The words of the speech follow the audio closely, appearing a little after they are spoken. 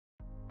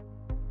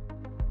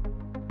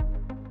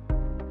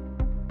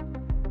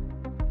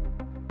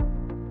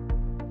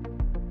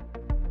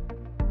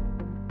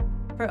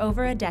For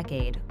over a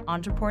decade,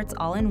 Ontraport's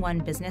all-in-one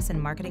business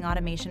and marketing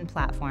automation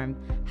platform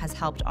has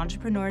helped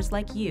entrepreneurs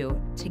like you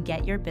to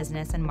get your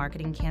business and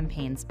marketing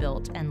campaigns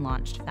built and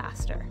launched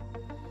faster.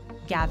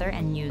 Gather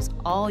and use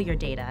all your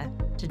data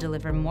to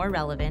deliver more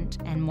relevant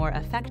and more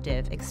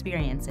effective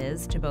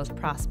experiences to both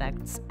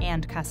prospects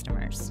and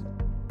customers.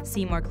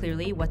 See more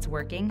clearly what's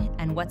working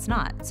and what's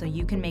not so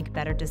you can make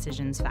better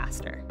decisions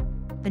faster.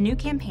 The new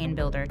Campaign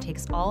Builder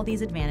takes all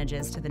these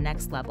advantages to the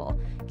next level,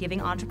 giving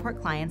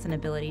Ontraport clients an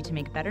ability to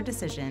make better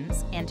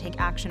decisions and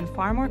take action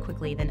far more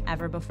quickly than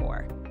ever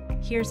before.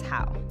 Here's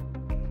how.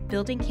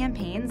 Building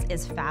campaigns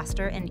is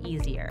faster and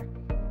easier.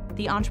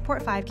 The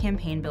Ontraport 5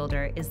 Campaign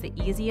Builder is the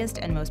easiest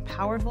and most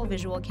powerful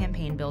visual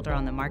campaign builder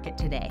on the market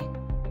today.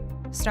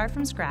 Start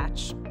from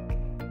scratch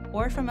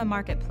or from a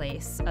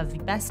marketplace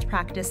of best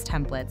practice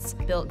templates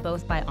built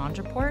both by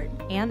Ontraport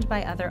and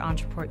by other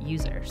Ontraport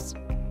users.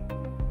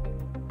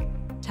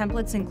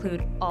 Templates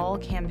include all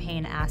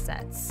campaign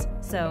assets,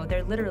 so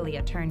they're literally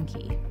a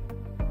turnkey.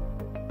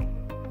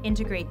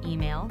 Integrate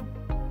email,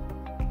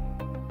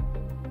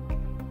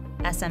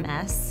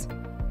 SMS,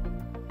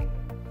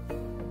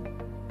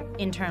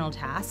 internal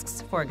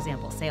tasks, for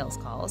example, sales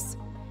calls,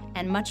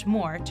 and much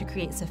more to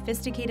create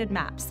sophisticated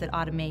maps that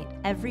automate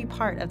every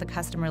part of the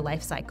customer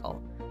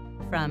lifecycle,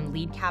 from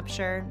lead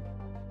capture,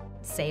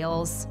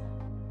 sales,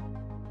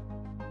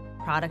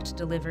 product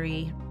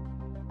delivery,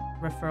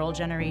 referral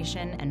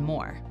generation, and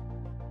more.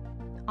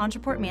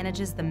 Ontraport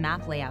manages the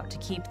map layout to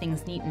keep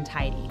things neat and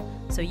tidy,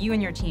 so you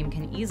and your team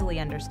can easily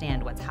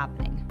understand what's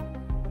happening.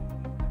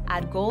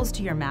 Add goals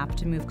to your map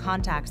to move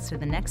contacts to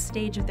the next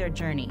stage of their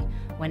journey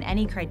when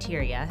any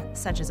criteria,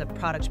 such as a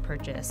product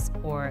purchase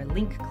or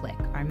link click,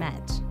 are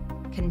met.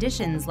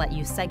 Conditions let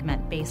you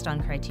segment based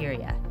on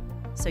criteria,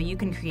 so you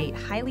can create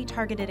highly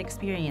targeted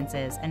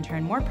experiences and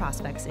turn more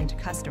prospects into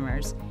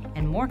customers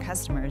and more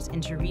customers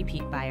into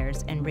repeat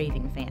buyers and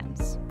raving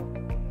fans.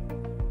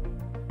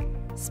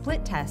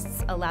 Split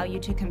tests allow you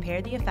to compare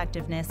the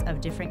effectiveness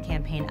of different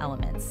campaign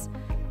elements.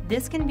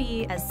 This can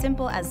be as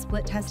simple as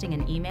split testing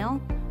an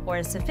email or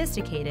as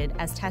sophisticated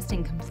as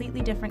testing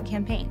completely different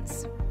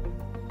campaigns.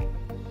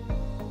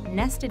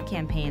 Nested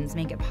campaigns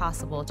make it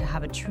possible to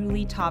have a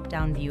truly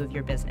top-down view of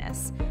your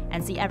business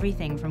and see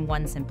everything from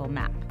one simple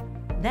map.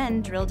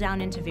 Then drill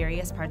down into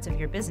various parts of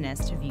your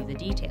business to view the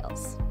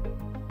details.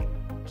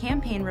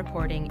 Campaign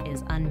reporting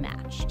is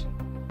unmatched.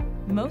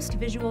 Most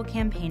visual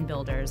campaign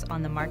builders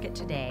on the market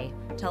today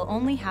tell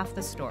only half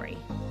the story.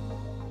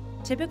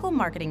 Typical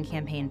marketing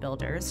campaign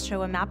builders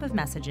show a map of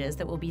messages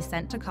that will be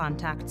sent to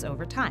contacts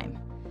over time,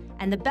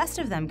 and the best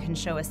of them can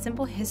show a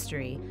simple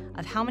history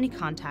of how many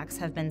contacts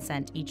have been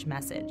sent each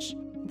message.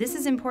 This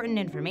is important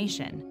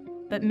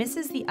information, but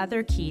misses the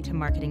other key to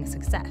marketing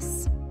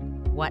success.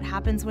 What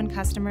happens when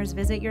customers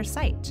visit your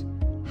site?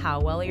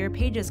 How well are your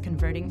pages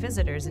converting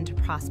visitors into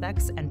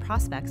prospects and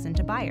prospects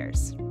into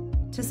buyers?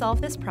 To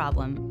solve this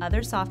problem,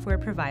 other software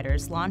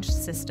providers launched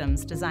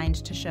systems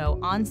designed to show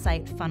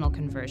on-site funnel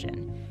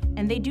conversion,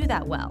 and they do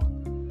that well.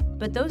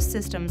 But those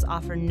systems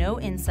offer no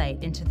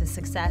insight into the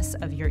success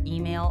of your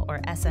email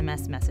or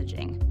SMS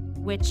messaging,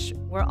 which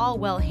were all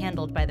well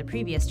handled by the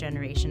previous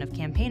generation of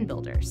campaign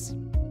builders.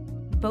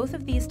 Both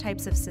of these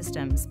types of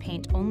systems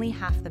paint only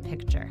half the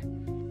picture,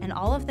 and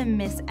all of them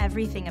miss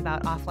everything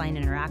about offline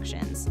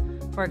interactions.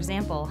 For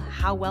example,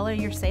 how well are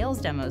your sales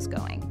demos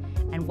going?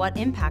 And what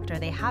impact are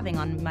they having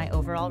on my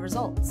overall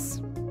results?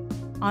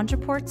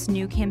 Ontraport's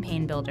new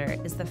Campaign Builder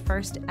is the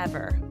first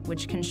ever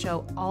which can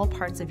show all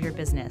parts of your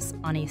business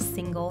on a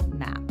single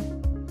map,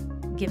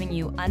 giving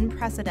you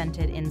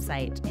unprecedented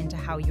insight into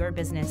how your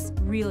business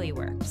really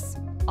works,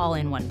 all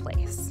in one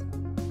place.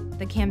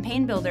 The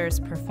Campaign Builder's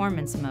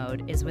performance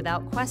mode is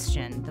without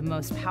question the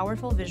most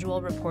powerful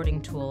visual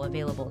reporting tool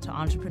available to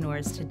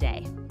entrepreneurs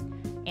today,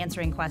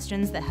 answering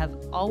questions that have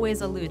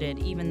always eluded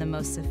even the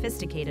most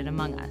sophisticated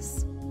among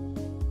us.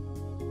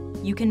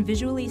 You can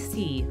visually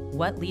see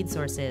what lead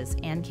sources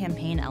and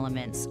campaign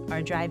elements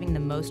are driving the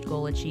most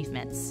goal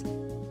achievements,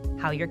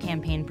 how your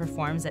campaign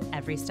performs at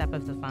every step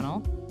of the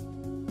funnel,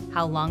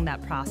 how long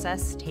that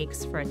process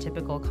takes for a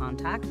typical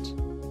contact,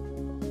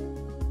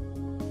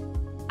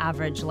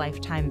 average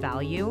lifetime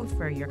value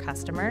for your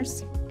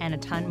customers, and a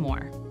ton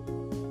more.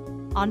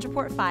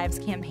 Ontraport 5's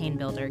Campaign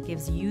Builder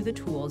gives you the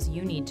tools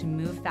you need to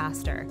move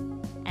faster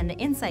and the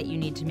insight you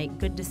need to make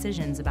good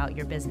decisions about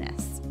your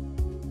business.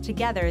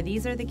 Together,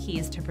 these are the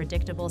keys to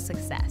predictable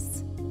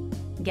success.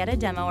 Get a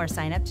demo or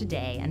sign up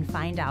today and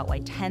find out why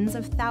tens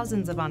of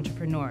thousands of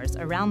entrepreneurs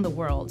around the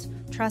world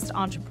trust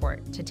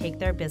Ontraport to take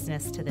their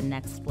business to the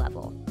next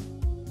level.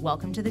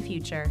 Welcome to the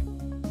future.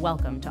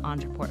 Welcome to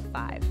Ontraport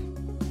 5.